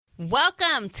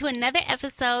Welcome to another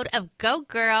episode of Go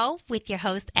Girl with your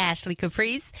host, Ashley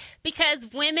Caprice,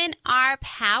 because women are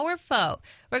powerful.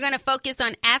 We're going to focus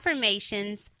on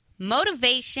affirmations,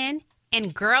 motivation,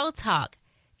 and girl talk.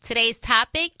 Today's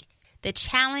topic, the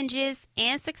challenges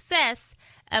and success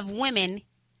of women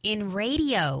in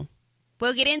radio.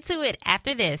 We'll get into it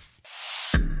after this.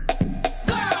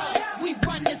 Girls, we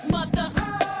run this mother.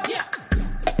 Yeah.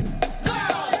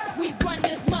 Girls, we run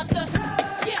this mother.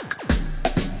 Yeah.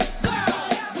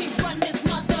 Girls, we run this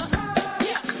mother.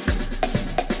 Yeah.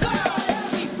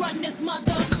 Girls, we run this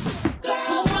mother. Girls,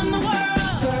 who run the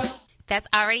world? That's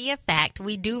already a fact.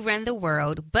 We do run the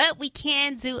world, but we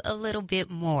can do a little bit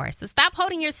more. So stop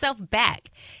holding yourself back.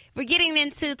 We're getting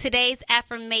into today's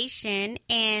affirmation,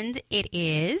 and it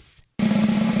is,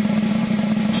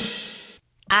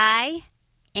 I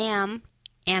am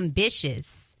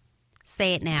ambitious.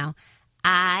 Say it now.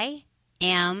 I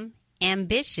am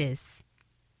ambitious.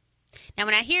 Now,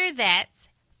 when I hear that,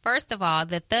 first of all,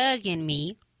 the thug in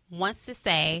me wants to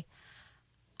say,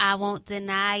 I won't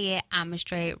deny it. I'm a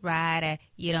straight rider.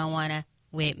 You don't want to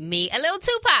with me. A little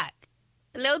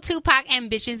Tupac,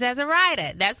 ambitious as a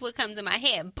rider. That's what comes in my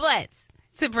head. But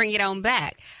to bring it on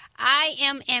back, I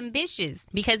am ambitious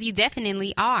because you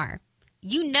definitely are.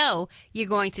 You know you're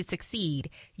going to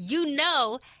succeed. You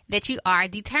know that you are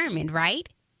determined, right?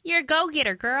 You're a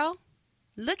go-getter, girl.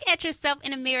 Look at yourself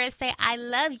in the mirror and say, I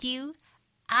love you.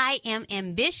 I am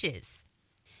ambitious.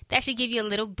 That should give you a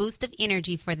little boost of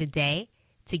energy for the day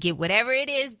to get whatever it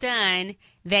is done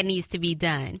that needs to be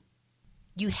done.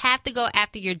 You have to go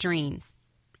after your dreams.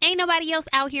 Ain't nobody else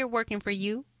out here working for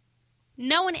you.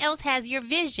 No one else has your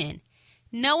vision.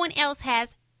 No one else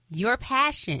has your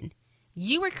passion.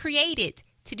 You were created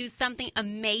to do something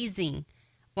amazing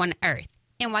on earth.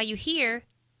 And while you're here,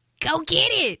 go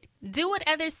get it. Do what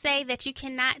others say that you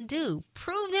cannot do.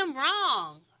 Prove them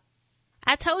wrong.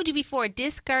 I told you before,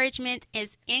 discouragement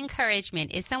is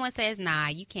encouragement. If someone says, nah,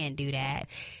 you can't do that,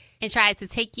 and tries to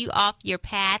take you off your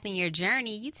path and your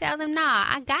journey, you tell them, nah,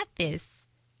 I got this.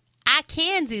 I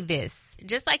can do this.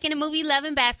 Just like in the movie Love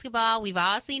and Basketball, we've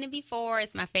all seen it before.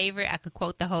 It's my favorite. I could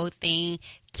quote the whole thing.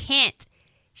 Can't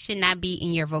should not be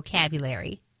in your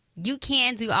vocabulary. You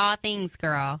can do all things,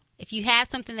 girl. If you have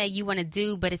something that you want to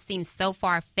do, but it seems so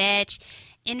far-fetched,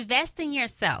 invest in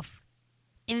yourself.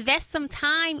 Invest some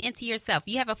time into yourself.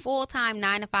 You have a full-time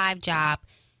 9-to-5 job.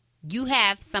 You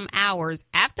have some hours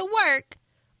after work,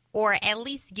 or at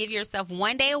least give yourself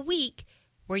one day a week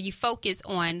where you focus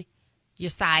on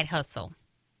your side hustle,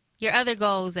 your other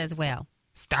goals as well.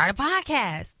 Start a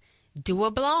podcast, do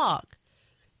a blog,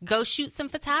 go shoot some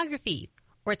photography,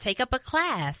 or take up a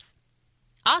class.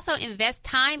 Also, invest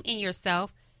time in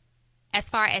yourself as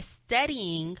far as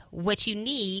studying what you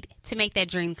need to make that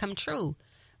dream come true.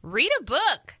 Read a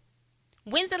book.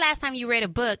 When's the last time you read a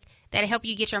book that'll help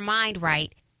you get your mind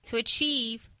right to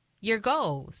achieve your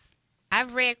goals?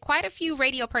 I've read quite a few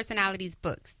radio personalities'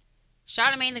 books.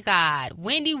 Charlamagne the God,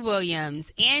 Wendy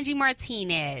Williams, Angie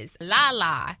Martinez,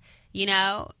 Lala,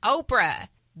 Oprah,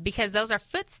 because those are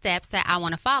footsteps that I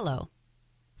want to follow.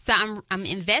 So I'm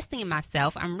investing in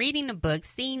myself. I'm reading the book,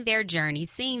 seeing their journey,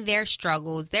 seeing their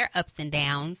struggles, their ups and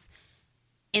downs,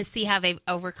 and see how they've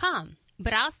overcome.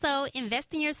 But also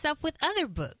invest in yourself with other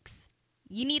books.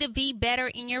 You need to be better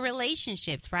in your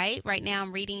relationships, right? Right now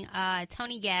I'm reading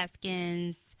Tony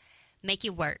Gaskins' Make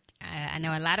It Work. I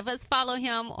know a lot of us follow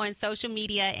him on social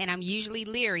media, and I'm usually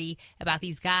leery about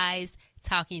these guys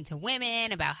talking to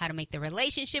women about how to make the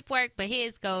relationship work, but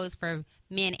his goes for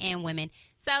men and women.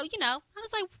 So, I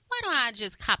was like, why don't I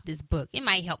just cop this book? It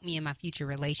might help me in my future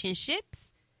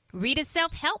relationships. Read a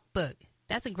self-help book.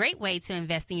 That's a great way to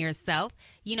invest in yourself.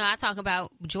 I talk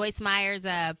about Joyce Meyer's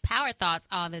Power Thoughts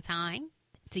all the time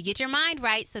to get your mind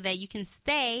right so that you can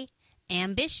stay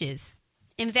ambitious.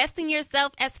 Invest in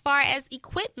yourself as far as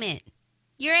equipment.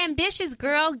 You're ambitious,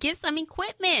 girl. Get some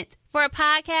equipment. For a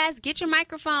podcast, get your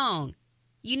microphone.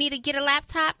 You need to get a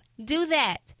laptop? Do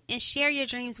that and share your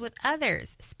dreams with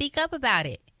others. Speak up about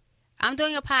it. I'm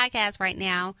doing a podcast right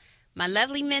now. My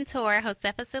lovely mentor,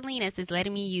 Josefa Salinas, is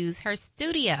letting me use her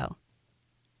studio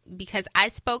because I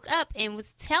spoke up and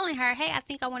was telling her, hey, I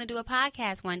think I want to do a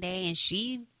podcast one day. And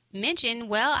she mentioned,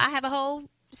 well, I have a whole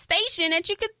station that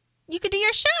you could do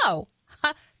your show.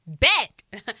 Bet.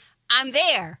 I'm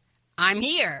there. I'm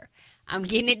here. I'm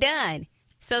getting it done.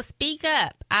 So speak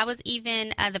up. I was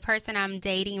even the person I'm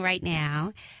dating right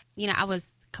now. I was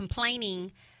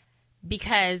complaining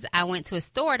because I went to a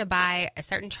store to buy a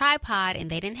certain tripod and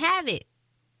they didn't have it.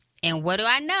 And what do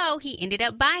I know? He ended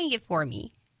up buying it for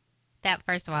me.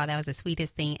 First of all, that was the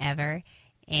sweetest thing ever.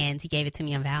 And he gave it to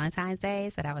me on Valentine's Day,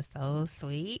 so that was so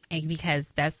sweet. And because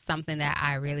that's something that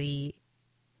I really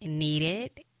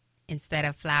needed instead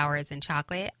of flowers and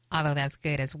chocolate, although that's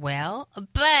good as well.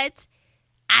 But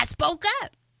I spoke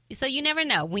up. So you never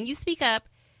know. When you speak up,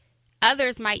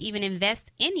 others might even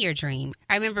invest in your dream.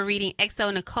 I remember reading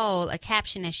XO Nicole, a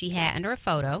caption that she had under a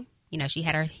photo. You know, she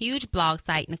had her huge blog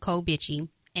site, Nicole Bitchy,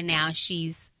 and now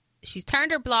she's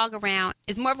turned her blog around.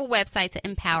 It's more of a website to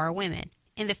empower women.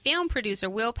 And the film producer,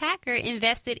 Will Packer,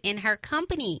 invested in her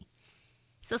company.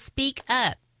 So speak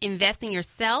up. Invest in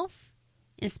yourself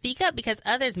and speak up because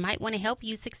others might want to help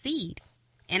you succeed.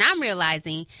 And I'm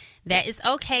realizing that it's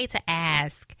okay to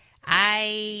ask.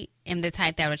 I am the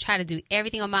type that would try to do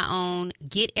everything on my own,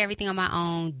 get everything on my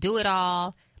own, do it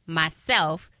all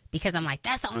myself because I'm like,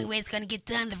 that's the only way it's going to get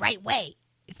done the right way.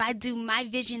 If I do my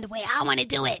vision the way I want to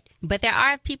do it. But there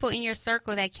are people in your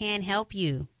circle that can help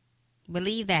you.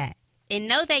 Believe that. And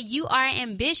know that you are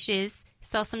ambitious,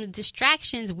 so some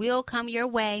distractions will come your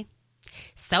way.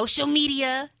 Social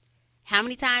media. How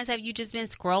many times have you just been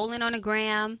scrolling on the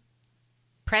gram,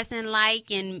 pressing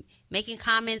like and making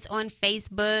comments on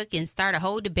Facebook and start a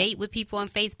whole debate with people on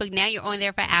Facebook? Now you're on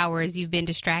there for hours. You've been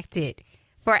distracted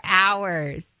for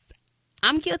hours.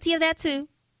 I'm guilty of that too.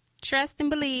 Trust and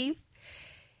believe.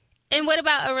 And what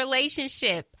about a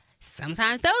relationship?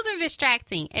 Sometimes those are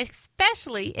distracting,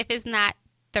 especially if it's not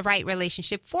the right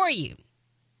relationship for you.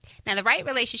 Now, the right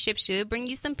relationship should bring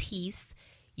you some peace.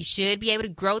 You should be able to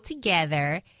grow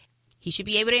together. He should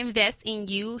be able to invest in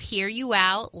you, hear you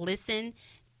out, listen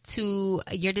to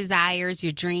your desires,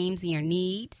 your dreams, and your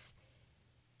needs,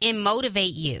 and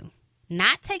motivate you.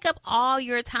 Not take up all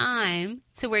your time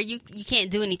to where you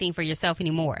can't do anything for yourself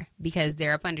anymore because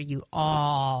they're up under you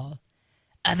all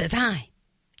of the time.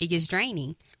 It gets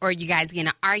draining. Or you guys get in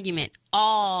an argument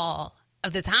all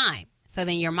of the time. So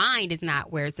then your mind is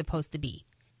not where it's supposed to be.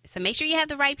 So make sure you have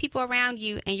the right people around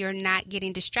you and you're not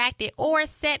getting distracted, or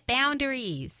set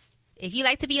boundaries. If you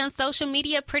like to be on social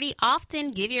media pretty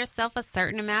often, give yourself a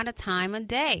certain amount of time a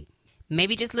day.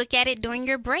 Maybe just look at it during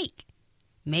your break.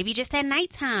 Maybe just at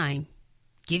nighttime.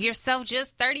 Give yourself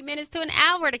just 30 minutes to an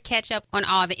hour to catch up on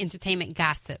all the entertainment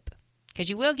gossip, because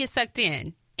you will get sucked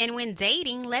in. And when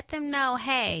dating, let them know,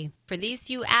 hey, for these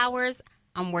few hours,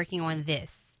 I'm working on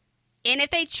this. And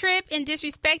if they trip and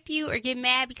disrespect you or get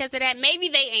mad because of that, maybe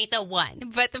they ain't the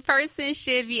one. But the person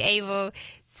should be able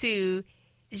to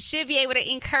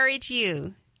encourage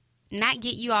you, not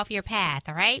get you off your path,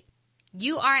 all right?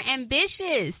 You are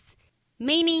ambitious,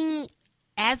 meaning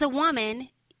as a woman,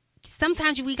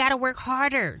 sometimes we got to work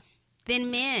harder than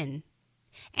men.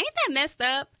 Ain't that messed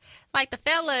up? Like the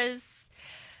fellas,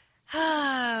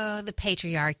 the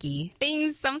patriarchy.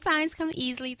 Things sometimes come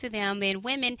easily to them. And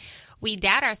women, we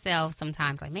doubt ourselves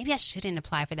sometimes. Like, maybe I shouldn't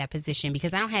apply for that position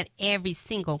because I don't have every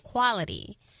single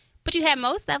quality. But you have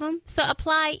most of them, so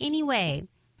apply anyway.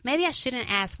 Maybe I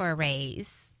shouldn't ask for a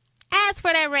raise. Ask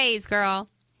for that raise, girl.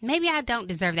 Maybe I don't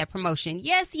deserve that promotion.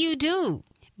 Yes, you do.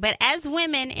 But as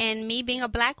women, and me being a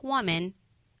black woman,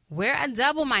 we're a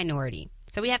double minority.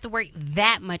 So we have to work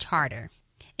that much harder.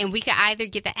 And we could either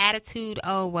get the attitude,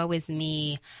 oh, woe is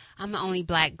me. I'm the only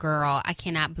black girl. I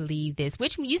cannot believe this,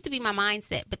 which used to be my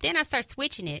mindset. But then I start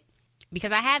switching it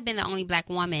because I have been the only black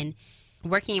woman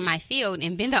working in my field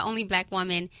and been the only black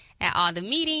woman at all the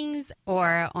meetings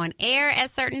or on air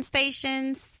at certain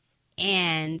stations.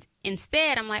 And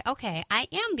instead, I'm like, okay, I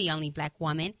am the only black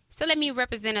woman. So let me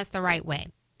represent us the right way.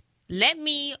 Let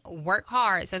me work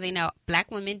hard so they know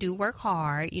black women do work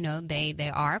hard. You know,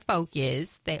 they are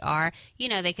focused. They are, you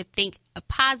know, they could think a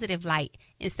positive light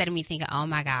instead of me thinking, oh,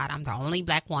 my God, I'm the only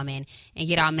black woman and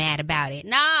get all mad about it.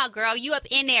 Nah, girl, you up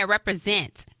in there,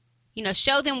 represent. You know,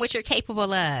 show them what you're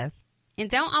capable of. And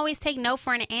don't always take no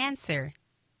for an answer.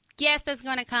 Yes, that's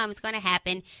going to come. It's going to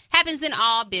happen. Happens in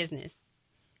all business.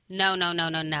 No.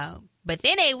 But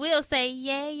then they will say,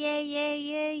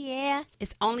 yeah.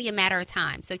 It's only a matter of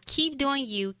time. So keep doing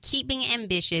you, keep being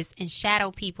ambitious, and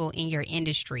shadow people in your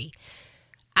industry.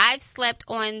 I've slept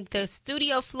on the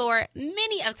studio floor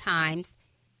many of times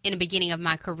in the beginning of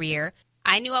my career.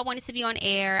 I knew I wanted to be on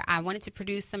air. I wanted to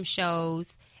produce some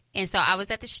shows. And so I was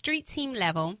at the street team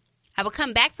level. I would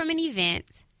come back from an event,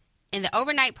 and the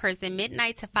overnight person,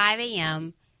 midnight to 5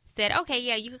 a.m., said, okay,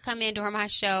 yeah, you could come in during my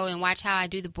show and watch how I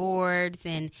do the boards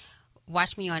and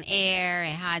watch me on air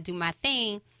and how I do my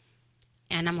thing.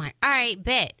 And I'm like, all right,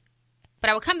 bet. But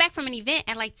I would come back from an event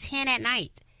at like 10 at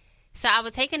night. So I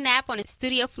would take a nap on the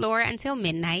studio floor until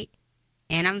midnight,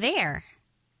 and I'm there.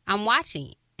 I'm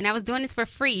watching. And I was doing this for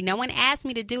free. No one asked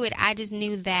me to do it. I just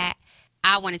knew that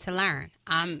I wanted to learn.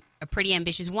 I'm a pretty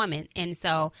ambitious woman. And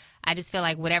so I just feel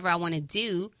like whatever I want to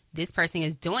do this person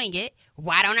is doing it.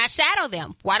 Why don't I shadow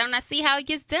them? Why don't I see how it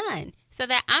gets done? So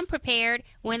that I'm prepared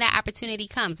when that opportunity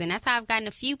comes. And that's how I've gotten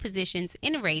a few positions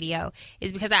in radio,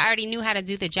 is because I already knew how to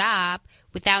do the job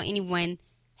without anyone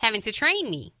having to train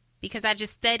me, because I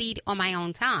just studied on my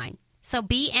own time. So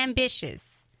be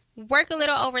ambitious. Work a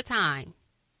little overtime.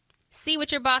 See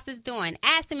what your boss is doing.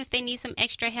 Ask them if they need some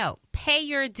extra help. Pay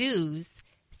your dues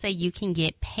so you can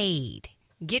get paid.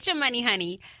 Get your money,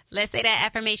 honey. Let's say that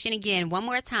affirmation again one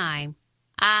more time.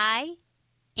 I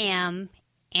am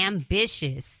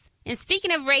ambitious. And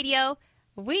speaking of radio,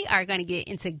 we are going to get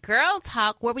into Girl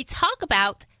Talk, where we talk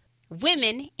about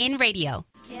women in radio.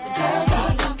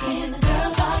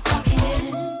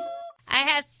 I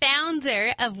have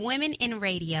founder of Women in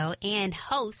Radio and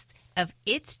host of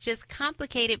It's Just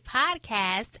Complicated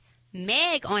podcast,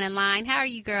 Meg, on the line. How are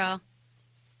you, girl?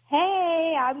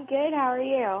 Hey, I'm good. How are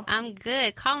you? I'm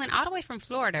good. Calling all the way from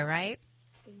Florida, right?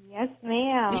 Yes,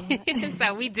 ma'am.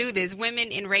 So we do this. Women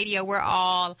in Radio, we're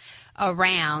all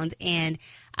around. And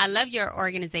I love your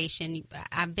organization.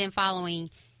 I've been following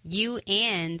you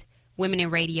and Women in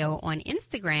Radio on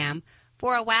Instagram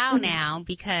for a while now,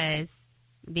 because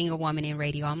being a woman in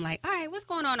radio, I'm like, all right, what's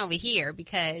going on over here?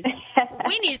 Because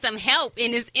we need some help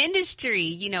in this industry.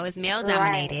 You know, it's male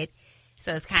dominated, right.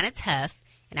 So it's kind of tough.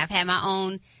 And I've had my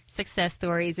own success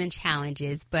stories and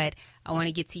challenges, but I want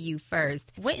to get to you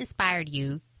first. What inspired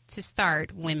you to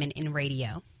start Women in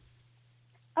Radio?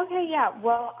 Okay, yeah.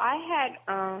 Well, I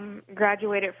had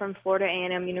graduated from Florida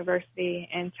A&M University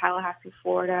in Tallahassee,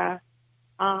 Florida,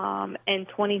 in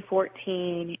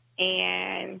 2014.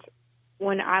 And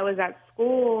when I was at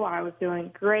school, I was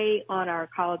doing great on our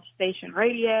college station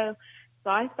radio. So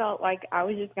I felt like I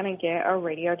was just going to get a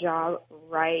radio job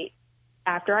right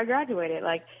after I graduated.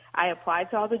 Like, I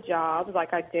applied to all the jobs,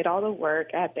 like I did all the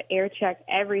work, I had to air check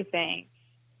everything.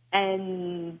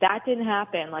 And that didn't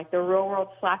happen. Like, the real world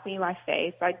slapped me in my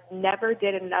face. I never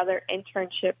did another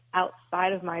internship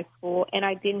outside of my school, and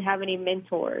I didn't have any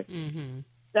mentors. Mm-hmm.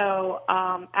 So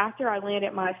after I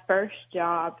landed my first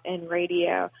job in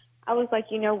radio, I was like,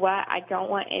 you know what? I don't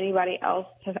want anybody else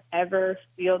to ever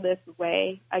feel this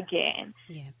way again.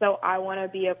 Yeah. So I want to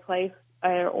be a place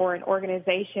or an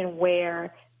organization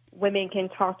where women can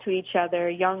talk to each other,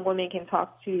 young women can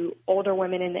talk to older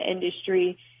women in the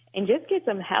industry, and just get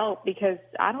some help, because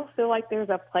I don't feel like there's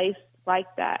a place like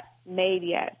that made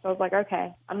yet. So I was like,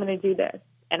 okay, I'm going to do this.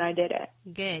 And I did it.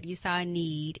 Good. You saw a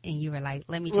need and you were like,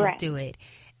 let me just do it.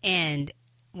 And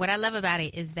what I love about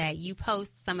it is that you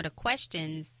post some of the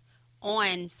questions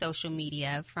on social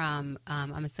media from,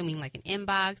 I'm assuming, like an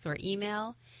inbox or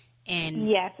email. And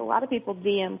yes, a lot of people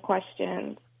DM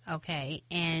questions. Okay.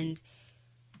 And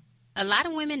a lot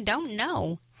of women don't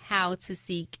know how to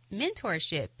seek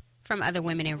mentorship from other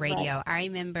women in radio. Right. I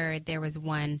remember there was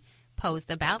one post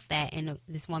about that, and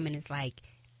this woman is like,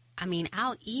 I mean,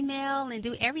 I'll email and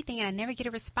do everything, and I never get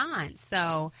a response.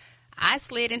 So I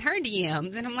slid in her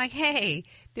DMs, and I'm like, hey,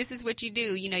 this is what you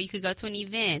do. You know, you could go to an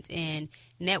event and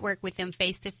network with them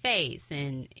face-to-face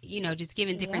and, you know, just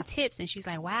giving different tips. And she's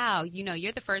like, wow, you know,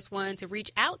 you're the first one to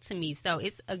reach out to me. So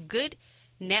it's a good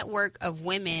network of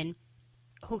women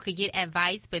who could get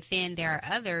advice, but then there are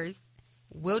others.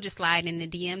 We'll just slide in the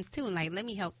DMs too and like, let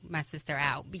me help my sister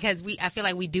out, because I feel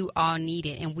like we do all need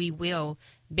it, and we will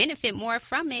benefit more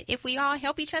from it if we all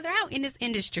help each other out in this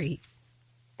industry.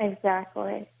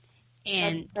 Exactly.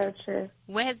 And that's so true.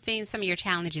 What has been some of your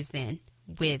challenges then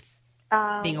with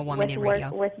being a woman in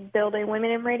radio? With building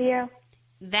women in radio?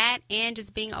 That, and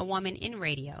just being a woman in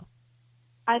radio.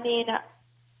 I mean,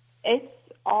 it's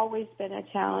always been a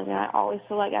challenge, and I always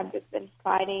feel like I've just been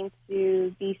fighting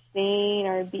to be seen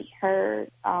or be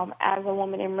heard as a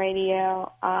woman in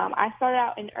radio. I started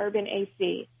out in urban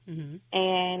AC,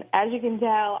 and as you can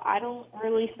tell, I don't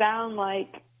really sound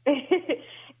like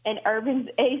an urban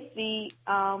AC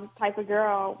type of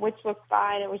girl, which was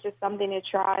fine. It was just something to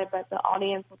try, but the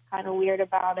audience was kind of weird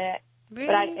about it. Really?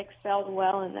 But I excelled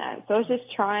well in that. So it's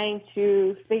just trying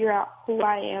to figure out who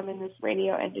I am in this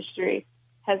radio industry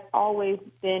has always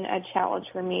been a challenge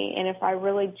for me. And if I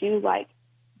really do like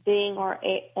being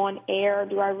on air,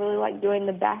 do I really like doing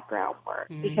the background work?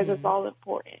 Because it's all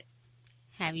important.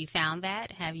 Have you found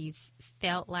that? Have you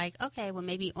felt like, okay, well,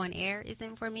 maybe on air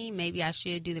isn't for me. Maybe I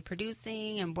should do the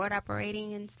producing and board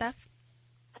operating and stuff?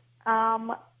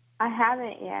 I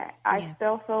haven't yet. I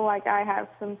still feel like I have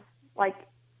some, like,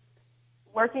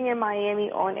 working in Miami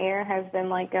on air has been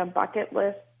like a bucket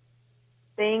list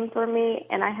thing for me,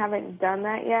 and I haven't done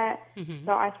that yet.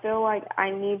 So I feel like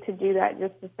I need to do that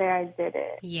just to say I did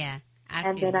it. Yeah.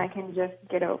 And then I can just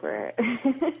get over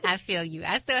it. I feel you.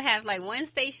 I still have like one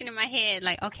station in my head,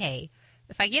 like, okay,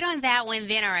 if I get on that one,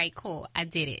 then all right, cool, I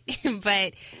did it.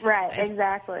 But Right,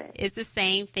 exactly. it's the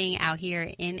same thing out here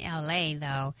in LA,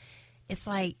 though. It's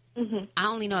like I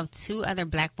only know of 2 other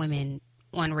black women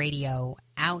on radio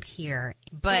out here,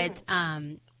 but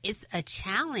it's a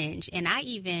challenge. And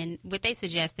what they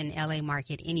suggest in LA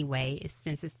market anyway, is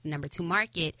since it's the number 2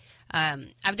 market,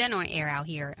 I've done on air out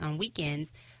here on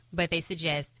weekends, but they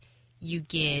suggest you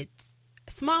get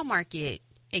small market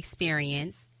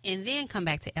experience and then come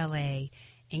back to LA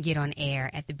and get on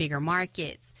air at the bigger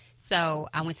markets. So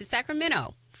I went to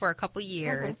Sacramento for a couple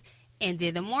years and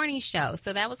did the morning show.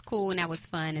 So that was cool and that was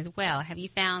fun as well. Have you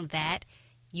found that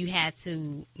you had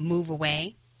to move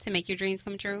away to make your dreams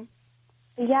come true?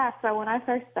 Yeah, so when I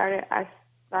first started, I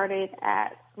started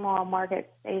at small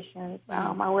market stations.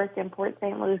 I worked in Port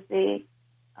St. Lucie,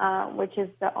 which is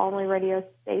the only radio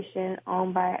station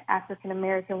owned by an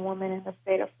African-American woman in the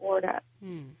state of Florida.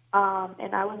 And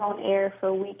I was on air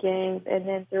for weekends, and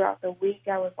then throughout the week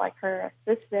I was like her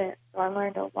assistant, so I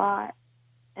learned a lot.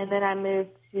 And then I moved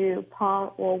to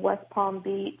West Palm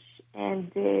Beach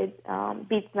and did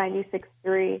Beats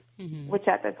 96.3, which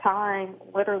at the time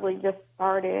literally just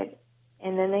started.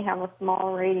 And then they have a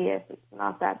small radius. It's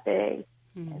not that big.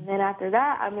 And then after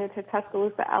that, I moved to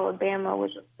Tuscaloosa, Alabama,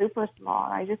 which was super small.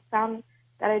 And I just found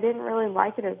that I didn't really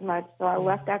like it as much, so I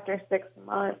left after 6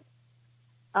 months.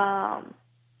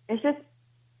 It's just,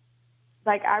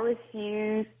 like, I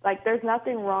refuse. Like, there's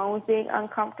nothing wrong with being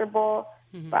uncomfortable,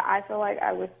 but I feel like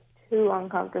I was too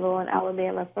uncomfortable in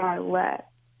Alabama, so I left.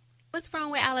 What's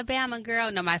wrong with Alabama,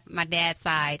 girl? No, my dad's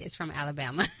side is from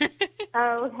Alabama.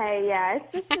 Okay, yeah,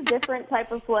 it's just a different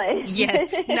type of place. Yeah,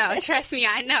 no, trust me,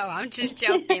 I know. I'm just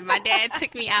joking. My dad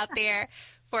took me out there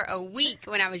for a week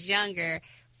when I was younger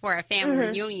for a family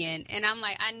reunion, and I'm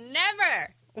like, I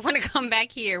never want to come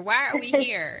back here. Why are we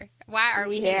here? Why are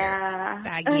we here? So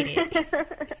I get it.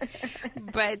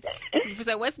 But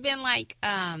so what's been like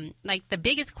the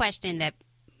biggest question that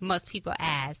most people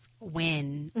ask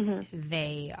when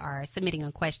they are submitting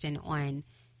a question on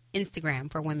Instagram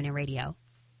for Women in Radio?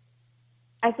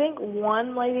 I think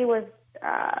one lady was,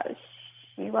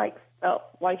 she like felt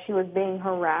like she was being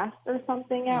harassed or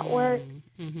something at work,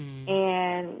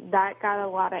 and that got a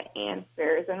lot of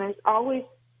answers. And it's always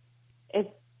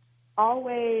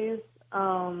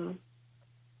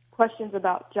questions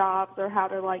about jobs or how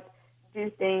to like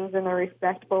do things in a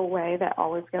respectable way that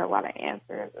always get a lot of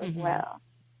answers as well.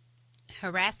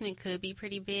 Harassment could be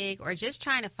pretty big, or just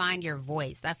trying to find your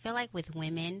voice. I feel like with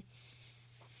women,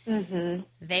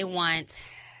 they want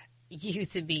you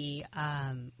to be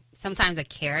sometimes a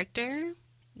character,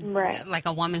 right? Like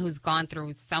a woman who's gone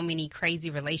through so many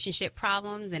crazy relationship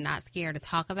problems and not scared to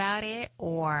talk about it,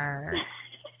 or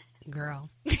girl.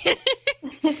 Or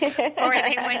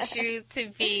they want you to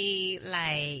be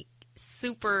like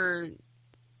super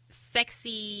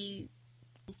sexy,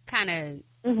 kind of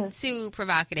too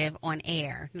provocative on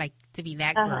air, like to be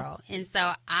that girl. And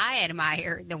so I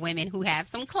admire the women who have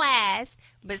some class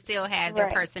but still have their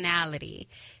personality.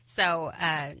 So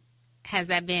has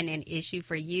that been an issue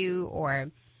for you, or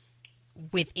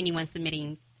with anyone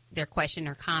submitting their question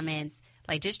or comments,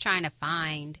 like just trying to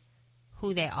find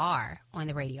who they are on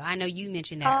the radio? I know you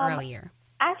mentioned that earlier.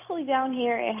 Actually, down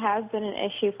here it has been an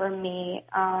issue for me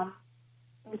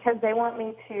because they want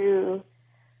me to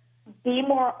be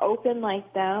more open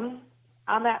like them.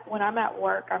 When I'm at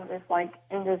work, I'm just like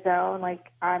in the zone. Like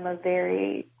I'm a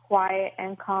very quiet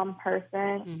and calm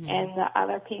person, and the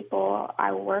other people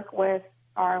I work with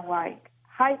are like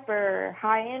hyper,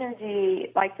 high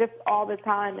energy, like just all the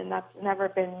time, and that's never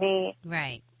been me.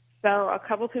 Right. So a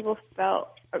couple people felt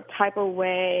a type of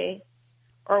way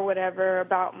or whatever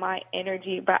about my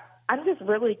energy, but I'm just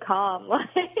really calm.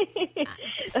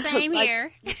 Same like,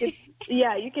 here.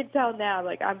 You can tell now,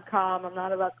 like, I'm calm. I'm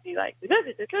not about to be like,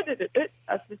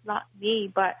 that's just not me.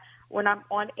 But when I'm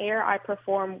on air, I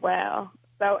perform well.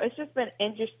 So it's just been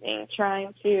interesting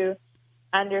trying to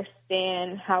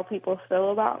understand how people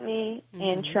feel about me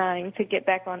and trying to get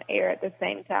back on air at the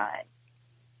same time.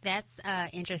 That's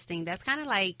interesting. That's kind of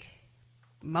like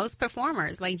most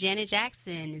performers. Like Janet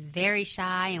Jackson is very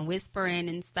shy and whispering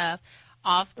and stuff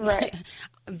off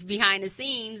behind the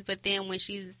scenes, but then when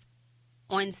she's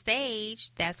on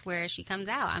stage, that's where she comes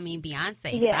out. I mean,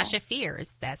 Beyonce, Sasha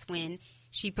Fierce, that's when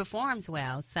she performs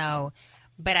well. So,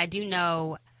 but I do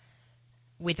know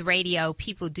with radio,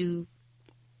 people do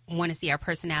want to see our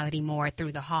personality more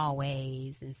through the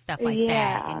hallways and stuff like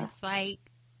that. And it's like,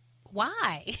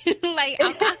 why? like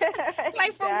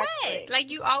for what? Like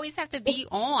you always have to be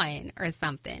on or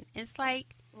something. It's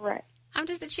like, I'm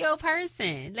just a chill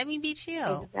person. Let me be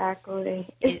chill.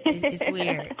 Exactly. It's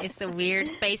weird. It's a weird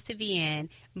space to be in.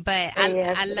 But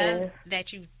Yes, I it love is.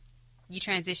 that you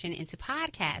transitioned into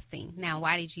podcasting. Now,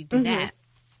 why did you do that?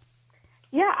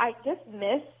 Yeah, I just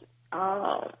miss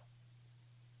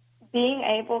being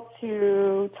able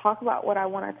to talk about what I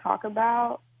want to talk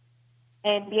about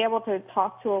and be able to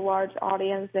talk to a large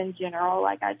audience in general.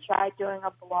 Like, I tried doing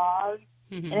a blog,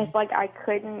 and it's like I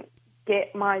couldn't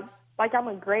get my, like, I'm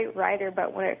a great writer,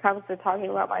 but when it comes to talking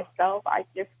about myself, I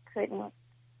just couldn't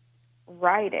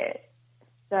write it.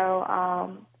 So,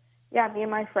 yeah, me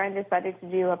and my friend decided to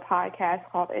do a podcast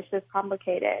called It's Just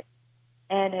Complicated,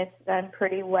 and it's done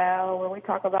pretty well, where we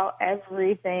talk about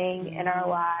everything in our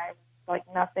lives. Like,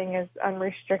 nothing is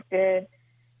unrestricted.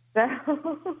 So,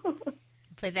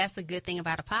 But that's a good thing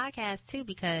about a podcast, too,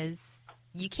 because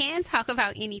you can talk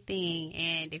about anything.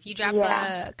 And if you drop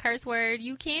a curse word,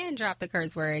 you can drop the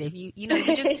curse word. If you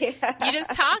just, you're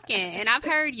just talking. And I've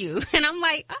heard you. And I'm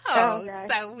like, Okay.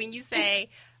 So when you say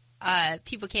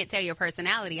people can't tell your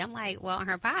personality, I'm like, well, on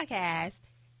her podcast,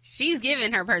 she's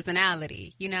giving her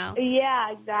personality, you know?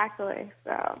 Yeah, exactly.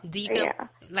 So, Do you feel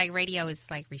like radio is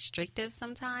like restrictive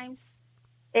sometimes?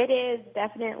 It is,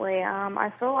 definitely.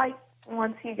 I feel like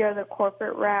once you go the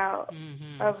corporate route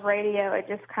of radio, it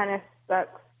just kind of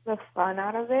sucks the fun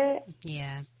out of it.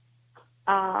 Yeah.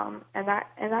 And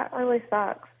that really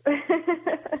sucks.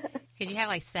 Could you have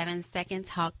like 7-second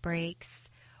talk breaks,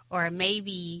 or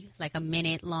maybe like a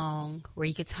minute long where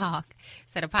you could talk?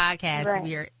 So the podcast,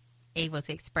 we're able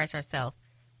to express ourselves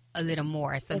a little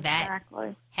more. So that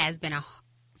has been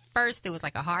first, it was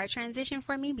like a hard transition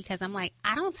for me because I'm like,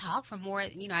 I don't talk for more,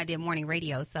 I did morning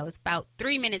radio. So it's about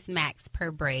 3 minutes max per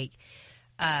break.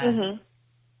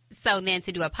 So then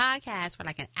to do a podcast for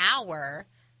like an hour,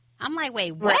 I'm like,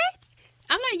 wait, what?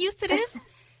 I'm not used to this.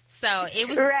 So it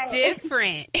was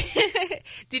different.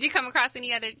 Did you come across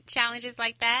any other challenges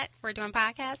like that for doing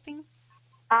podcasting?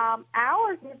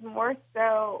 Ours is more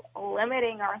so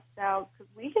limiting ourselves because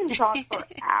we can talk for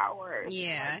hours.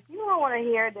 Yeah. Like, you don't want to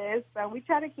hear this, so we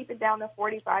try to keep it down to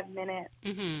 45 minutes.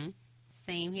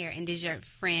 Same here. And does your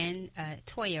friend,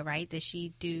 Toya, right? Does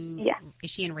she do? Yeah.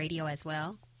 Is she in radio as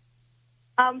well?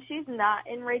 She's not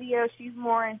in radio. She's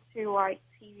more into like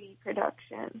TV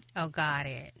production. Oh, got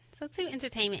it. So 2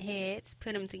 entertainment heads,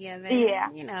 put them together. Yeah.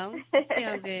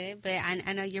 Still good. But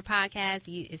I know your podcast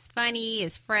is funny,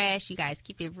 it's fresh. You guys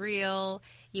keep it real.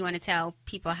 You want to tell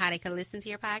people how they can listen to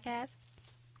your podcast?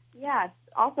 Yeah.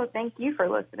 Also, thank you for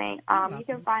listening. You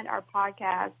can find our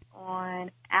podcast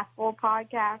on Apple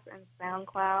Podcasts and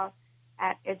SoundCloud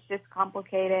at It's Just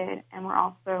Complicated. And we're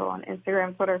also on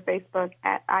Instagram, Twitter, Facebook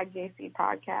at IJC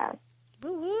Podcast.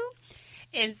 Woo-woo.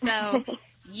 And so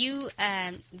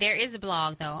there is a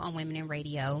blog, though, on Women in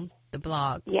Radio, the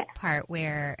blog part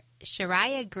where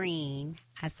Shariah Green,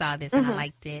 I saw this and I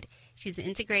liked it. She's an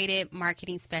integrated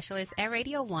marketing specialist at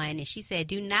Radio One, and she said,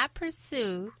 do not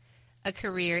pursue a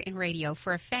career in radio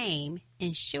for fame.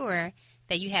 Ensure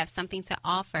that you have something to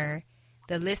offer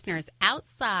the listeners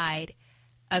outside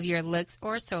of your looks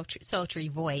or sultry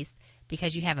voice,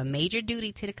 because you have a major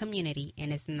duty to the community,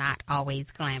 and it's not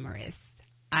always glamorous.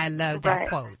 I love that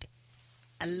quote.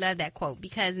 I love that quote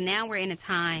because now we're in a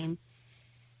time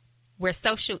where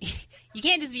you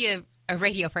can't just be a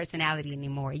radio personality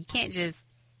anymore. You can't just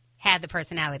have the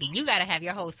personality. You got to have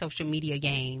your whole social media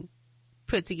game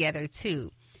put together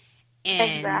too.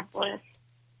 And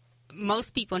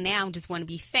most people now just want to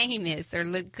be famous or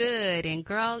look good. And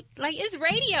girl, like, it's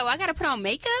radio. I got to put on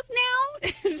makeup now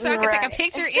so I can take a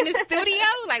picture in the studio.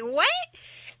 Like, what?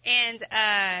 And,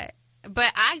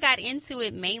 but I got into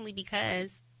it mainly because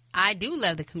I do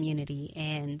love the community,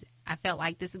 and I felt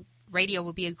like this radio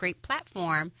would be a great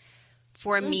platform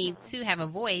for me to have a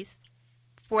voice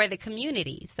for the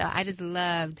community. So I just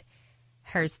loved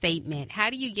her statement. How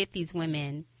do you get these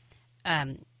women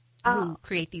who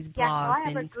create these blogs I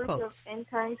have and a group quotes? of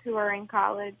interns who are in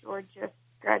college or just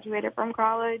graduated from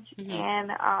college,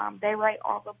 and they write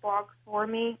all the blogs for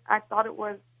me. I thought it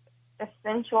was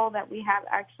essential that we have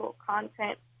actual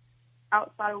content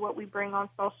outside of what we bring on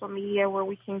social media, where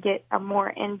we can get a more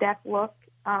in-depth look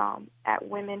at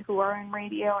women who are in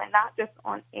radio and not just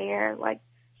on air. Like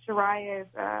Shariah is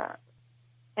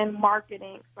in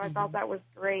marketing, so I thought that was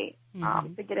great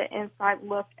to get an inside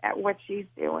look at what she's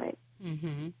doing.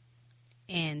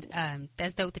 And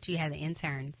that's dope that you have the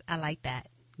interns. I like that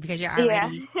because you're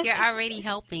already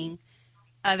helping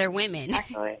other women.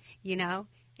 Actually.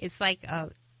 It's like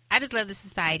I just love the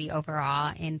society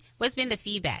overall. And what's been the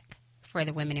feedback for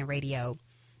the Women in Radio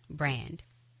brand?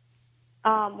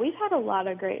 We've had a lot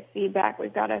of great feedback.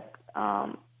 We've got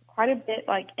quite a bit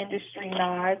like industry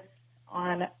nods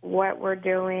on what we're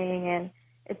doing, and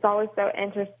it's always so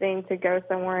interesting to go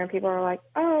somewhere and people are like,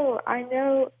 "Oh, I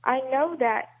know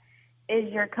that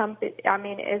is your company. I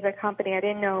mean, is a company. I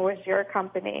didn't know it was your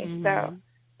company." Mm-hmm. So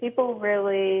people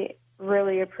really,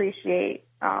 really appreciate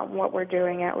what we're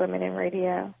doing at Women in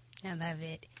Radio. I love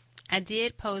it. I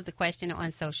did pose the question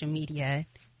on social media.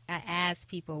 I asked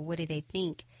people, what do they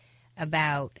think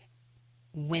about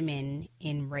women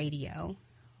in radio?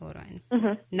 Hold on.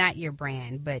 Mm-hmm. Not your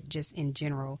brand, but just in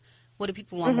general. What do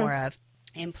people want more of?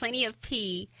 And Plenty of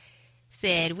P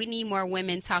said, we need more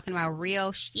women talking about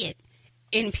real shit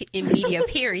in media,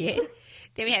 period.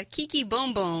 Then we have Kiki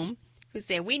Boom Boom, who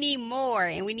said, we need more,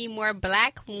 and we need more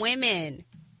black women.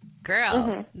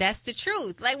 Girl, that's the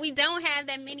truth. Like, we don't have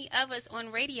that many of us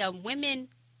on radio. Women,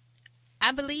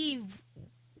 I believe,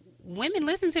 women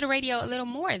listen to the radio a little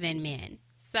more than men.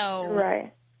 So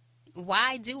Right.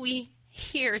 why do we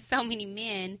hear so many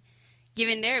men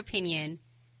giving their opinion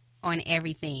on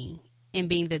everything and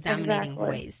being the dominating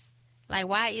Exactly. voice? Like,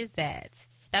 why is that?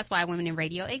 That's why Women in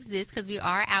Radio exists, because we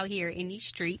are out here in these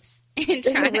streets and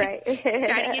trying Right. to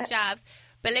get jobs.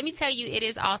 But let me tell you, it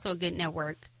is also a good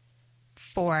network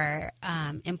for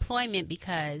employment,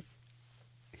 because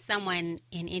someone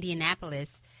in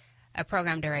Indianapolis, a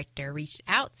program director, reached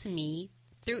out to me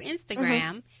through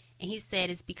Instagram, and he said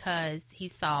it's because he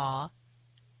saw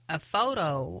a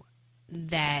photo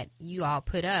that you all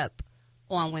put up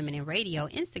on Women in Radio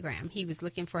Instagram. He was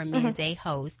looking for a midday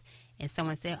host, and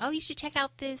someone said, oh, you should check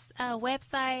out this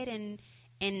website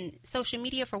and social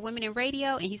media for Women in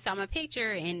Radio, and he saw my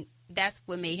picture, and that's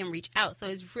what made him reach out. So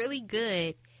it's really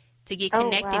good to get Oh,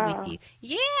 connected wow. with you.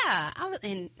 Yeah.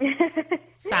 And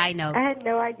side note. I had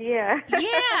no idea.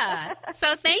 Yeah.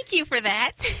 So thank you for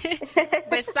that.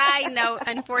 But side note,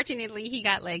 unfortunately, he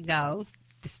got let go.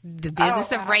 The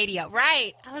business of wow. radio.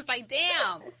 Right. I was like,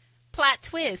 damn. Plot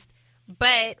twist.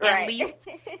 But Right.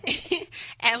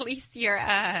 at least your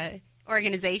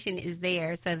organization is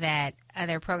there so that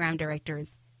other program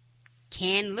directors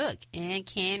can look and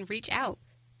can reach out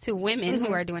to women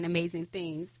who are doing amazing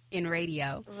things in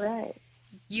radio. Right.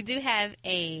 You do have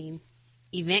a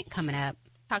event coming up.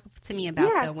 Talk to me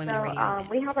about the Women in Radio event.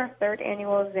 We have our third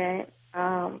annual event.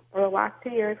 For the last 2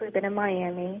 years, we've been in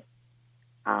Miami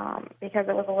because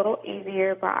it was a little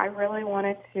easier, but I really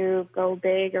wanted to go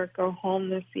big or go home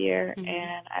this year, and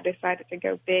I decided to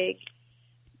go big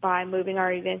by moving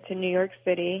our event to New York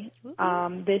City.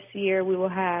 This year, we will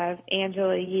have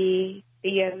Angela Yee,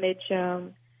 Thea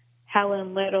Mitchum,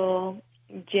 Helen Little,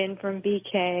 Jen from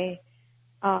BK,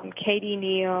 Katie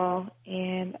Neal,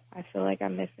 and I feel like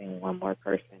I'm missing one more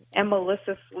person, and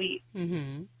Melissa Sweet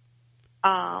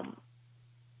on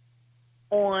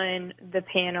the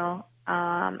panel.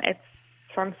 It's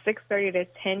from 6:30 to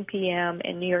 10 p.m.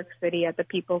 in New York City at the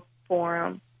People's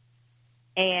Forum,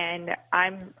 and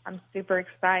I'm super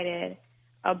excited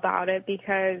about it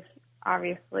because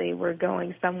obviously we're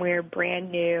going somewhere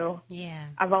brand new. Yeah.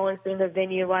 I've only seen the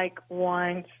venue like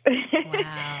once.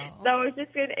 Wow. So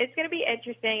it's gonna be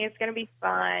interesting. It's gonna be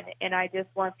fun, and I just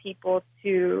want people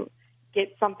to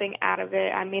get something out of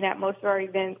it. I mean, at most of our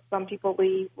events, some people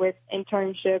leave with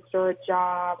internships or a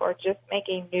job or just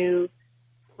making new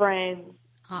friends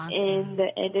Awesome. in the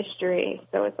industry.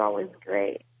 So it's always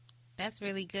great. That's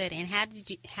really good. And how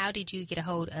did you get a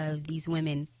hold of these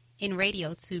women in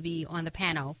radio to be on the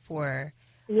panel for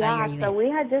your Yeah, event? so we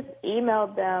had just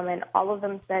emailed them, and all of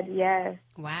them said yes.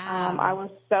 Wow. I was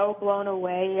so blown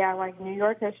away. Yeah, like New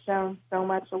York has shown so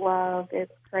much love.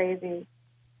 It's crazy.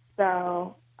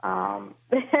 So I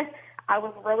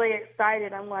was really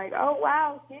excited. I'm like, oh,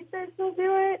 wow, she said she'll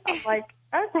do it? I'm like,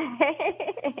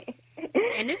 okay.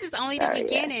 And this is only the So, yeah.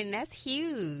 beginning. That's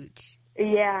huge.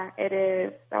 Yeah, it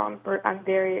is. So I'm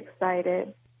very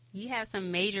excited. You have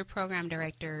some major program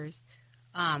directors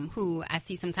who I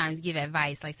see sometimes give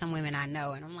advice, like some women I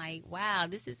know, and I'm like, wow,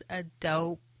 this is a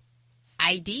dope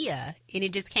idea. And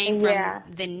it just came from Yeah.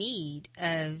 the need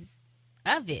of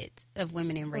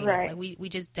women in radio. Right. Like we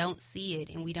just don't see it,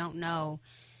 and we don't know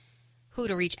who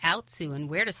to reach out to and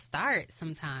where to start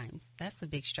sometimes. That's a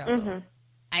big struggle.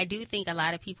 I do think a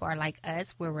lot of people are like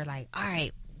us, where we're like, all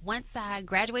right, once I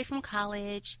graduate from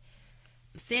college,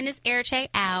 send this air check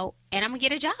out, and I'm going to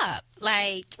get a job.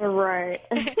 Like, Right.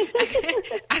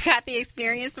 I got the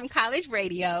experience from college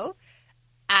radio.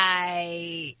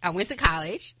 I went to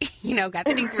college, got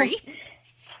the degree,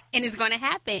 and it's going to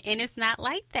happen. And it's not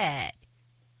like that.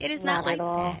 It is not Not like at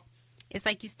all. that. It's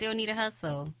like you still need a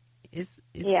hustle.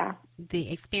 Yeah.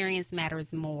 The experience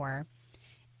matters more.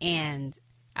 And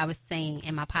I was saying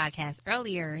in my podcast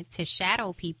earlier to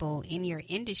shadow people in your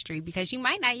industry, because you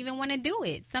might not even want to do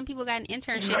it. Some people got an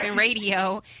internship in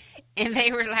radio and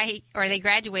they were like, or they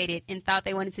graduated and thought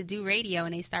they wanted to do radio,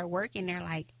 and they start working. They're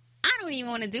like, I don't even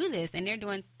want to do this. And they're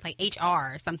doing like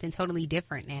HR or something totally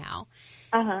different now.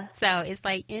 So it's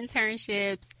like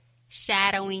internships,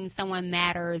 shadowing someone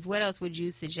matters. What else would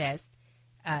you suggest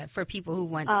for people who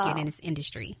want to get in this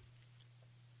industry?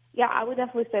 Yeah, I would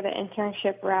definitely say the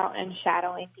internship route and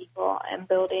shadowing people and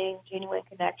building genuine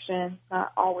connections,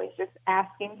 not always just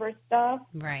asking for stuff,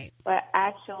 Right. but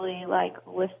actually like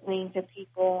listening to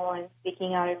people and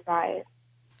seeking out advice.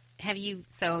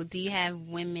 Do you have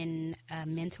women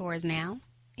mentors now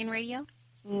in radio?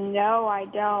 No, I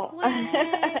don't.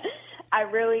 What? I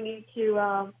really need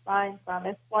to find some.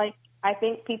 It's like I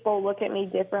think people look at me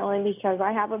differently because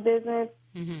I have a business.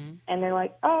 Mm-hmm. And they're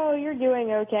like, oh, you're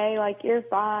doing okay. Like, you're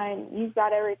fine. You've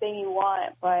got everything you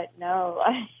want. But no.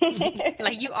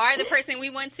 Like, you are the person we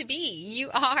want to be. You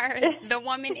are the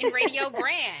woman in radio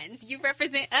brands. You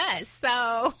represent us.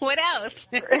 So what else?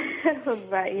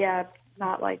 But, yeah, it's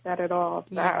not like that at all.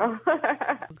 So. Yeah.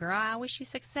 Girl, I wish you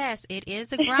success. It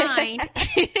is a grind.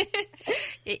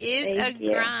 It is Thank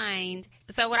you. grind.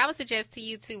 So what I would suggest to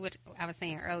you, too, what I was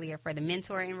saying earlier for the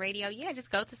mentor in radio,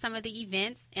 just go to some of the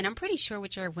events. And I'm pretty sure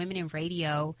with your Women in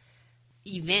Radio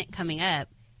event coming up,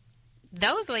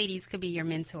 those ladies could be your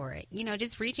mentor.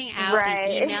 Just reaching out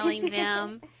Right. and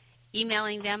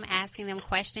emailing them, asking them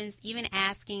questions, even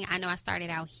asking, I know I started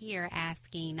out here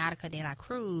asking Nautica de la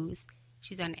Cruz,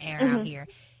 she's on the air out here,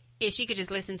 if she could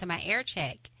just listen to my air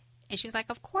check. And she was like,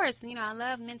 of course, I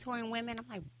love mentoring women. I'm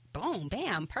like, boom,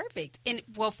 bam, perfect. And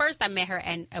first I met her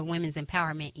at a women's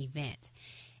empowerment event.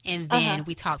 And then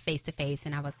we talked face to face,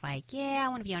 and I was like, yeah, I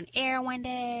want to be on air one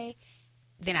day.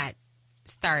 Then I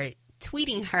started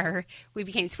tweeting her. We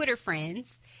became Twitter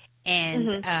friends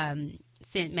and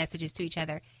sent messages to each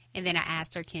other. And then I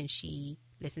asked her, can she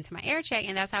listen to my air check?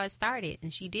 And that's how it started.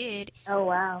 And she did. Oh,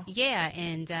 wow. Yeah,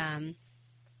 and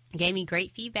gave me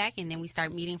great feedback. And then we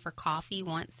started meeting for coffee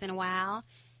once in a while.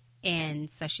 And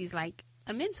so she's like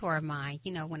a mentor of mine,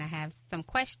 when I have some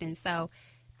questions. So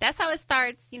that's how it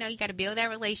starts. You got to build that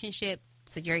relationship.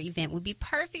 So your event would be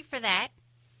perfect for that.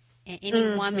 And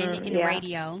any woman in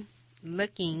radio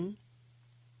looking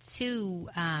to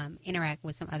interact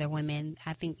with some other women,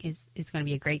 I think is going to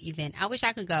be a great event. I wish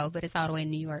I could go, but it's all the way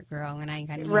in New York, girl, and I ain't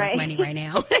got New York money right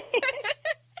now.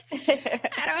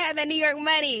 I don't have that New York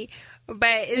money,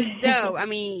 but it's dope. I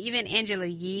mean, even Angela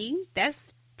Yee,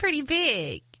 that's pretty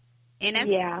big. And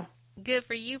that's good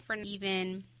for you for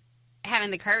even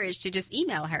having the courage to just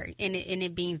email her and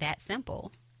it being that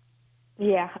simple.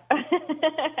 Yeah.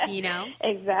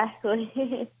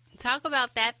 Exactly. Talk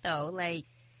about that, though, like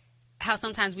how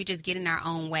sometimes we just get in our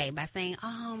own way by saying,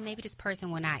 oh, maybe this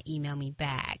person will not email me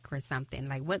back or something.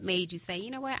 Like, what made you say,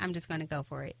 you know what, I'm just going to go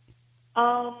for it?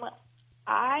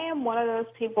 I am one of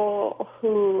those people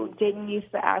who didn't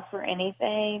used to ask for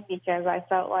anything because I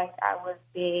felt like I was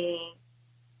being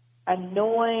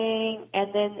annoying,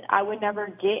 and then I would never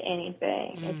get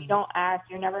anything. If you don't ask,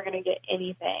 you're never going to get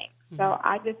anything. So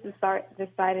I just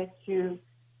decided to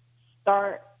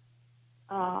start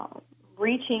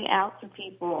reaching out to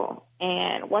people,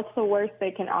 and what's the worst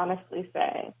they can honestly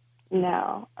say?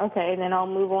 No. Okay, then I'll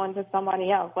move on to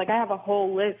somebody else. Like, I have a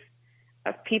whole list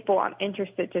of people I'm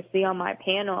interested to see on my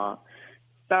panel.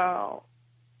 So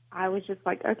I was just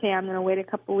like, okay, I'm going to wait a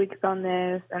couple weeks on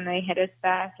this, and they hit us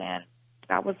back, and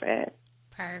that was it.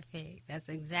 Perfect. That's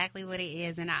exactly what it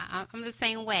is. And I'm the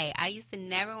same way. I used to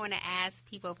never want to ask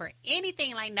people for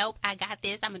anything like, nope, I got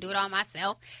this. I'm going to do it all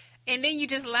myself. And then you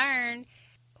just learn,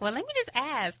 well, let me just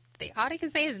ask. All they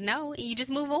can say is no, and you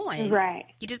just move on. Right.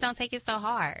 You just don't take it so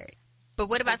hard. But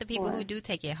what about the people who do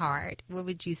take it hard? What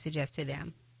would you suggest to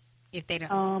them if they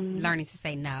don't learning to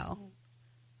say no?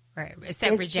 Or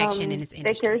accept rejection in this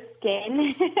industry? Thicker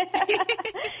skin.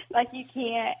 Like,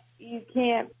 you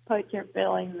can't put your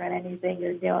feelings in anything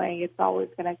you're doing. It's always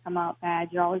going to come out bad.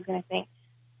 You're always going to think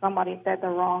somebody said the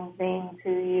wrong thing to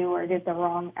you or did the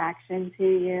wrong action to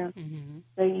you.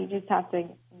 So you just have to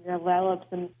develop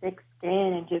some thick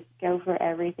skin and just go for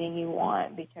everything you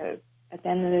want, because at the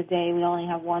end of the day, we only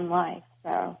have one life.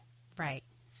 So right.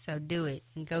 So do it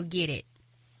and go get it.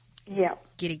 Yeah.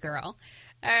 Get it, girl.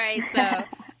 All right, so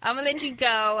I'm going to let you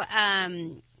go.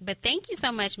 But thank you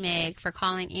so much, Meg, for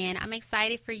calling in. I'm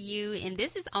excited for you. And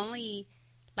this is only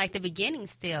like the beginning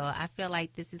still. I feel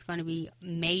like this is going to be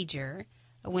major,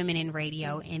 women in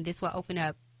radio. And this will open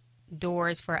up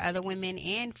doors for other women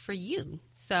and for you.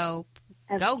 So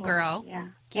go, girl. Yeah.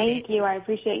 Thank you. I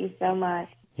appreciate you so much.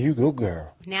 You go,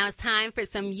 girl. Now it's time for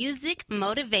some music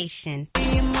motivation.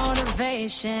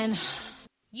 Motivation.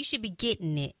 You should be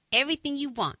getting it. Everything you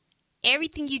want.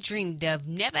 Everything you dreamed of.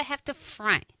 Never have to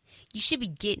front. You should be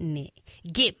getting it.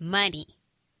 Get money.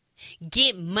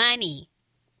 Get money.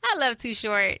 I love Too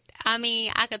Short. I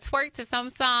mean, I could twerk to some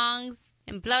songs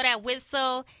and blow that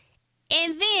whistle,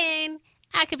 and then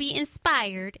I could be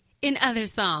inspired in other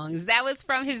songs. That was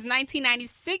from his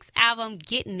 1996 album,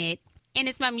 Getting It, and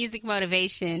it's my music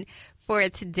motivation for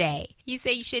today. You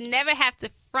say you should never have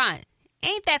to front.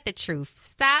 Ain't that the truth?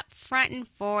 Stop fronting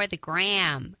for the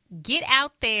gram. Get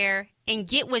out there and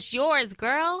get what's yours,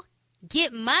 girl.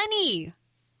 Get money.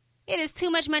 It is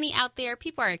too much money out there.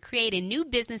 People are creating new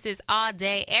businesses all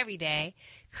day, every day,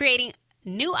 creating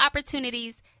new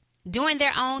opportunities, doing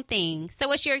their own thing. So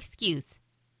what's your excuse?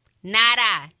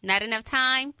 Nada. Not enough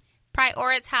time?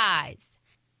 Prioritize.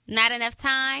 Not enough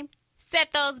time?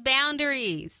 Set those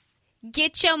boundaries.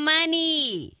 Get your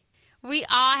money. We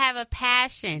all have a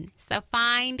passion, so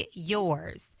find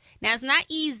yours. Now, it's not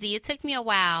easy. It took me a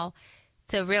while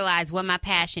to realize what my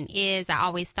passion is. I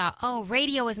always thought, oh,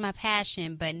 radio is my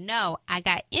passion. But no, I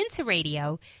got into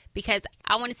radio because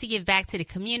I wanted to give back to the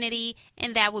community,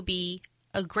 and that would be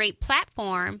a great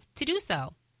platform to do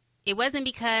so. It wasn't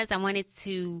because I wanted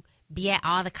to be at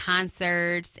all the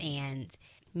concerts and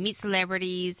meet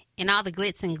celebrities and all the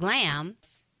glitz and glam.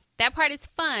 That part is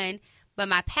fun, but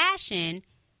my passion,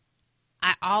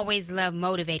 I always love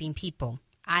motivating people.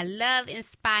 I love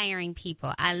inspiring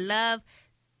people. I love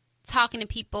talking to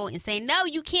people and saying, no,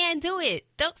 you can do it.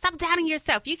 Don't stop doubting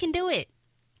yourself. You can do it.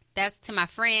 That's to my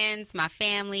friends, my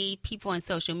family, people on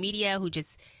social media who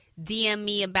just DM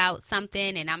me about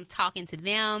something and I'm talking to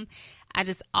them. I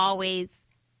just always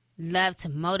love to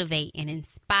motivate and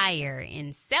inspire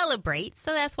and celebrate.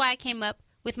 So that's why I came up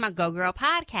with my Go Girl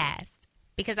podcast,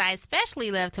 because I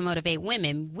especially love to motivate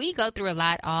women. We go through a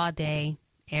lot all day,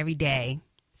 every day.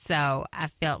 So I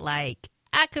felt like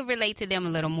I could relate to them a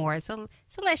little more. So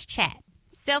let's chat.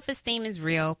 Self-esteem is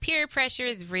real. Peer pressure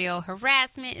is real.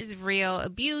 Harassment is real.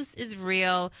 Abuse is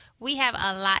real. We have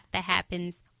a lot that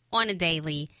happens on a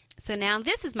daily. So now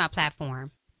this is my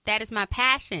platform. That is my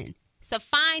passion. So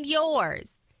find yours,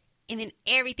 and then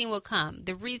everything will come.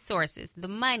 The resources, the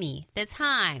money, the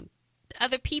time, the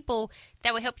other people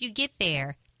that will help you get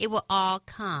there. It will all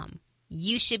come.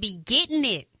 You should be getting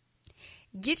it.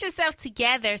 Get yourself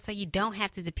together so you don't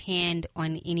have to depend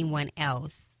on anyone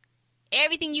else.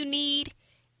 Everything you need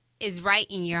is right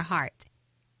in your heart,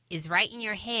 is right in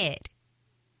your head.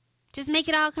 Just make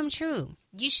it all come true.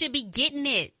 You should be getting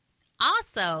it.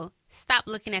 Also, stop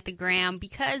looking at the gram,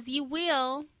 because you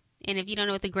will. And if you don't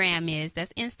know what the gram is,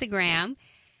 that's Instagram.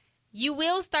 You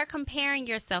will start comparing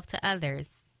yourself to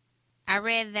others. I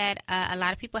read that a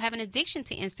lot of people have an addiction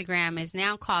to Instagram is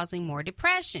now causing more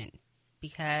depression,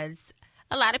 because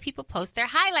a lot of people post their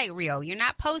highlight reel. You're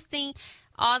not posting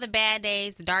all the bad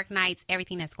days, the dark nights,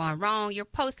 everything that's going wrong. You're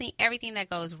posting everything that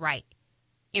goes right.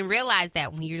 And realize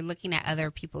that when you're looking at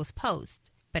other people's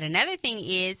posts. But another thing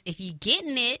is, if you're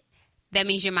getting it, that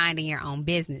means you're minding your own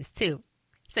business too.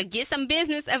 So get some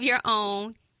business of your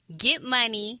own, get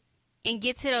money, and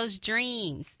get to those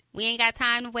dreams. We ain't got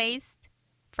time to waste.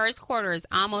 First quarter is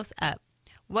almost up.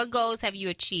 What goals have you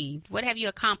achieved? What have you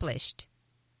accomplished?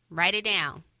 Write it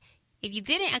down. If you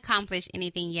didn't accomplish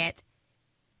anything yet,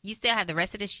 you still have the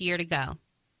rest of this year to go.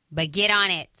 But get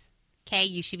on it. Okay?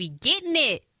 You should be getting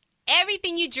it.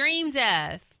 Everything you dreamed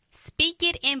of. Speak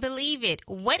it and believe it.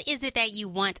 What is it that you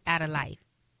want out of life?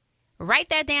 Write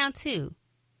that down too.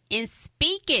 And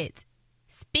speak it.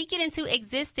 Speak it into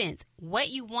existence. What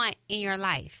you want in your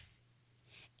life.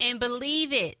 And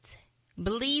believe it.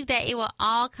 Believe that it will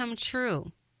all come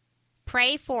true.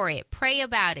 Pray for it. Pray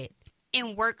about it.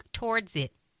 And work towards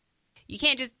it. You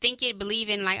can't just think it, believe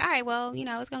in, like, all right, well,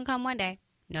 it's going to come one day.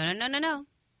 No.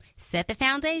 Set the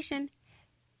foundation.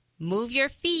 Move your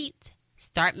feet.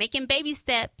 Start making baby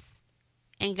steps.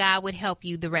 And God would help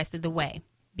you the rest of the way.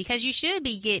 Because you should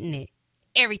be getting it.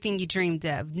 Everything you dreamed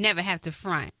of. Never have to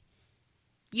front.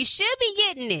 You should be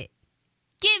getting it.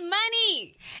 Get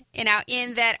money. And I'll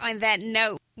end that on that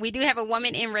note. We do have a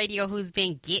woman in radio who's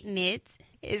been getting it.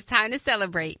 It's time to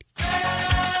celebrate.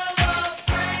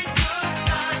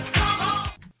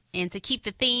 And to keep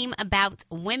the theme about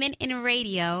women in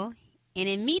radio and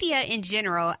in media in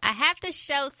general, I have to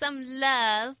show some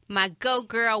love. My Go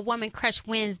Girl Woman Crush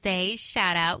Wednesday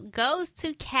shout out goes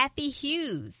to Kathy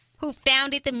Hughes, who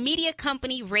founded the media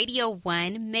company Radio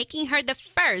One, making her the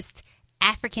first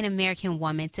African-American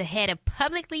woman to head a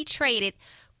publicly traded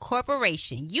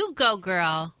corporation. You go,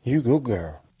 girl. You go,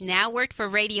 girl. Now worked for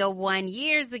Radio One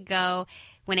years ago.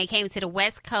 When they came to the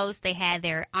West Coast, they had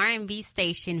their R&B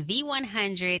station,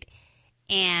 V100,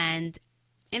 and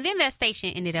then that station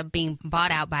ended up being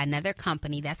bought out by another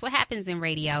company. That's what happens in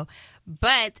radio.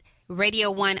 But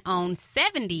Radio 1 owns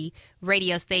 70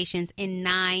 radio stations in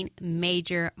 9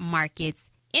 major markets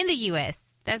in the U.S.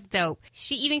 That's dope.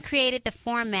 She even created the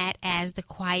format as the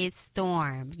Quiet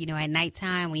Storm. You know, at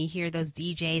nighttime when you hear those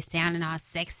DJs sounding all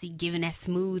sexy, giving that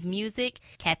smooth music,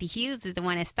 Kathy Hughes is the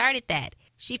one that started that.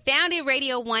 She founded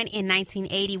Radio 1 in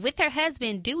 1980 with her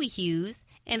husband, Dewey Hughes,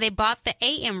 and they bought the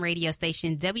AM radio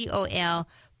station WOL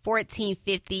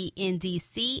 1450 in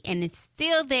D.C., and it's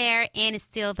still there, and it's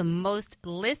still the most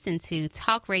listened to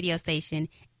talk radio station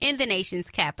in the nation's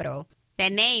capital.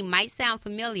 That name might sound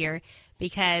familiar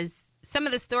because some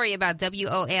of the story about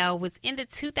WOL was in the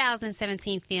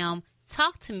 2017 film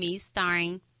Talk to Me,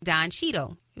 starring Don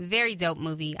Cheadle. Very dope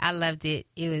movie. I loved it.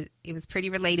 It was pretty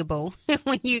relatable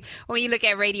when you look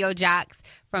at radio jocks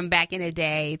from back in the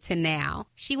day to now.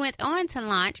 She went on to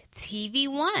launch TV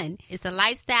One. It's a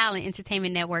lifestyle and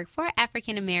entertainment network for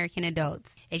African American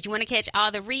adults. If you want to catch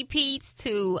all the repeats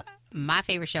to my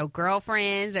favorite show,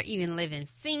 Girlfriends, or even Living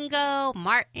Single,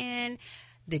 Martin,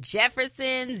 The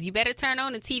Jeffersons, you better turn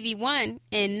on the TV One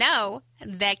and know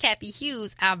that Kathy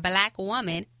Hughes, our Black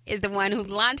woman, is the one who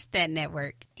launched that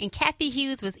network. And Kathy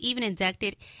Hughes was even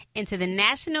inducted into the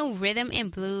National Rhythm and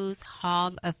Blues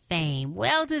Hall of Fame.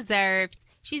 Well deserved.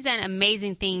 She's done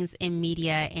amazing things in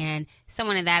media and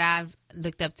someone that I've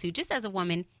looked up to just as a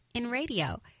woman in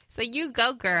radio. So you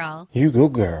go, girl. You go,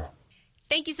 girl.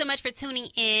 Thank you so much for tuning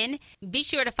in. Be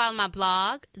sure to follow my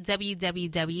blog,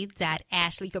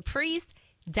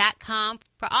 www.ashleycaprice.com,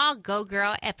 for all Go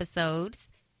Girl episodes.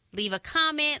 Leave a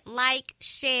comment, like,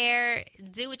 share,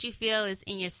 do what you feel is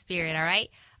in your spirit, all right?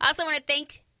 I also want to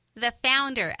thank the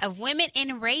founder of Women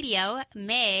in Radio,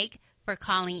 Meg, for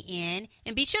calling in.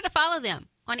 And be sure to follow them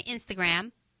on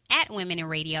Instagram at Women in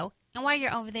Radio. And while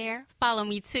you're over there, follow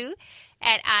me too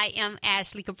at I am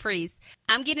Ashley Caprice.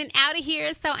 I'm getting out of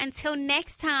here, so until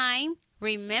next time,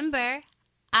 remember,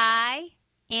 I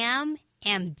am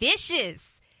ambitious.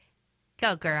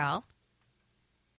 Go, girl.